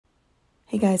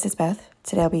Hey guys, it's Beth.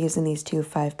 Today I'll be using these two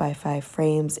 5x5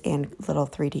 frames and little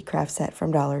 3D craft set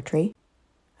from Dollar Tree.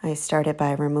 I started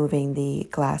by removing the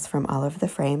glass from all of the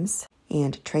frames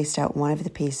and traced out one of the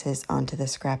pieces onto the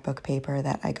scrapbook paper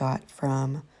that I got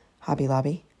from Hobby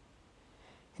Lobby.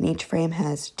 And each frame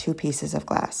has two pieces of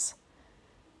glass.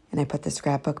 And I put the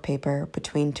scrapbook paper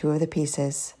between two of the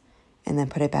pieces and then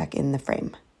put it back in the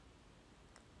frame.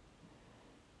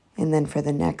 And then for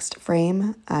the next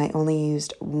frame, I only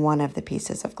used one of the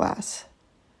pieces of glass.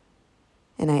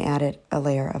 And I added a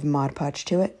layer of Mod Podge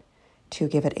to it to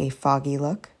give it a foggy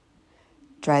look.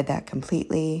 Dried that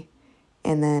completely,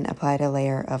 and then applied a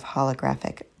layer of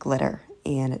holographic glitter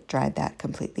and dried that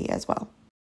completely as well.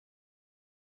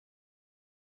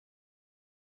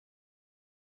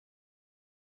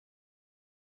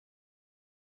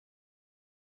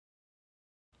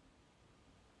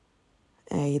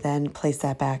 I then placed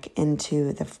that back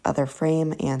into the other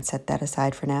frame and set that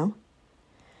aside for now.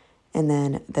 And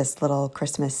then this little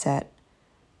Christmas set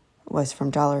was from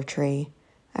Dollar Tree.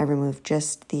 I removed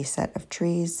just the set of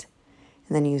trees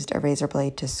and then used a razor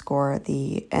blade to score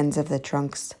the ends of the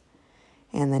trunks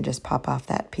and then just pop off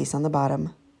that piece on the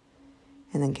bottom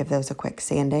and then give those a quick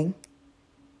sanding.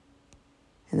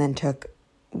 And then took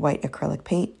white acrylic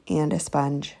paint and a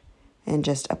sponge and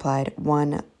just applied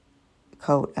one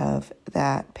coat of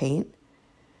that paint,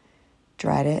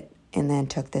 dried it, and then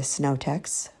took this Snow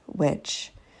Tex,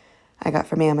 which I got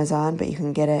from Amazon, but you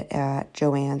can get it at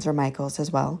Joann's or Michael's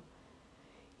as well.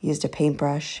 Used a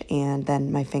paintbrush and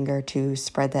then my finger to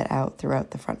spread that out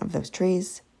throughout the front of those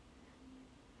trees,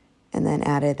 and then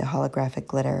added the holographic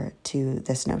glitter to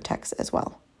the Snow Tex as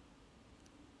well.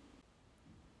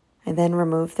 I then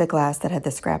removed the glass that had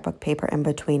the scrapbook paper in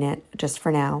between it, just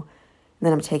for now. And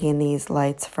then I'm taking these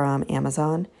lights from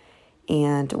Amazon,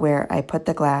 and where I put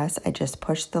the glass, I just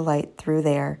pushed the light through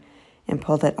there and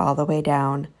pulled it all the way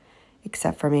down,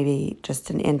 except for maybe just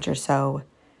an inch or so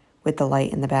with the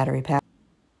light in the battery pack.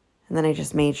 And then I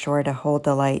just made sure to hold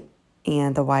the light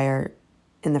and the wire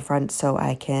in the front so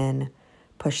I can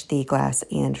push the glass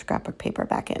and scrapbook paper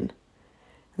back in. And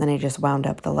then I just wound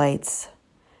up the lights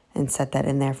and set that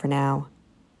in there for now.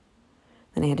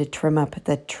 Then I had to trim up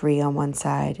the tree on one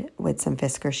side with some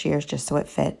Fisker shears just so it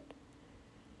fit.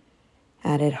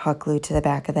 Added hot glue to the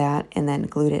back of that and then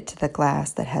glued it to the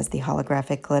glass that has the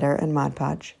holographic glitter and Mod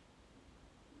Podge.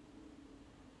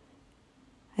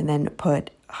 And then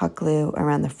put hot glue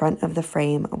around the front of the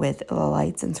frame with the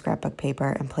lights and scrapbook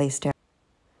paper and placed it.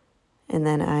 And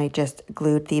then I just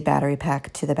glued the battery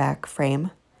pack to the back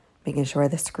frame, making sure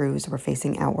the screws were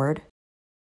facing outward.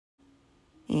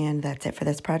 And that's it for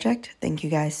this project. Thank you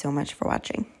guys so much for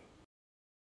watching.